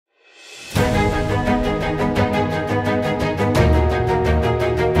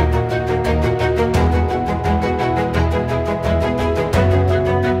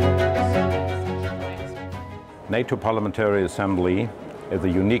NATO Parliamentary Assembly is a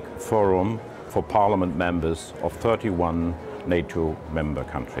unique forum for parliament members of 31 NATO member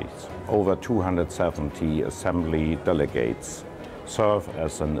countries. Over 270 assembly delegates serve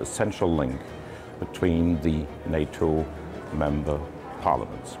as an essential link between the NATO member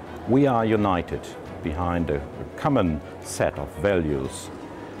parliaments. We are united behind a common set of values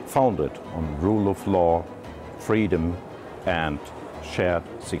founded on rule of law, freedom and shared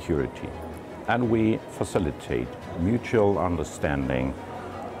security. And we facilitate mutual understanding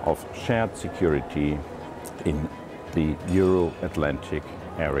of shared security in the Euro-Atlantic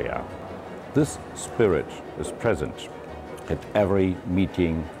area. This spirit is present at every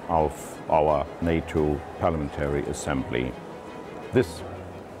meeting of our NATO Parliamentary Assembly. This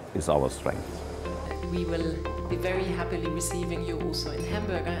is our strength. We will be very happily receiving you also in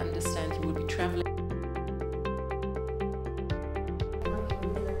Hamburg. I understand you will be traveling.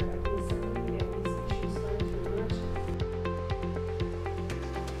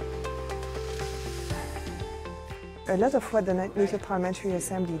 A lot of what the NATO Parliamentary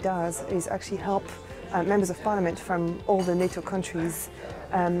Assembly does is actually help members of parliament from all the NATO countries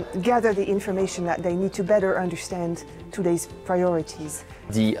gather the information that they need to better understand today's priorities.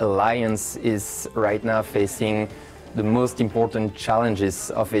 The alliance is right now facing the most important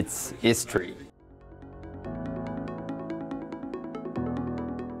challenges of its history.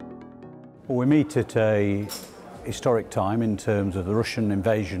 Well, we meet at a historic time in terms of the Russian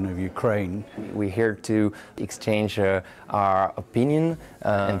invasion of Ukraine. We're here to exchange our opinion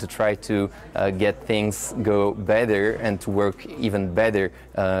and to try to get things go better and to work even better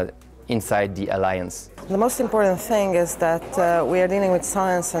inside the alliance. The most important thing is that we are dealing with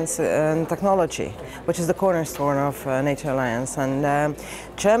science and technology, which is the cornerstone of NATO alliance. And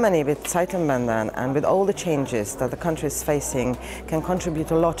Germany, with Zeitenwende and with all the changes that the country is facing, can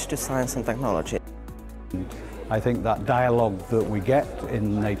contribute a lot to science and technology. I think that dialogue that we get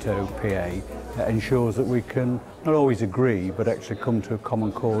in NATO PA ensures that we can not always agree, but actually come to a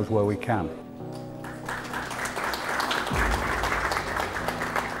common cause where we can.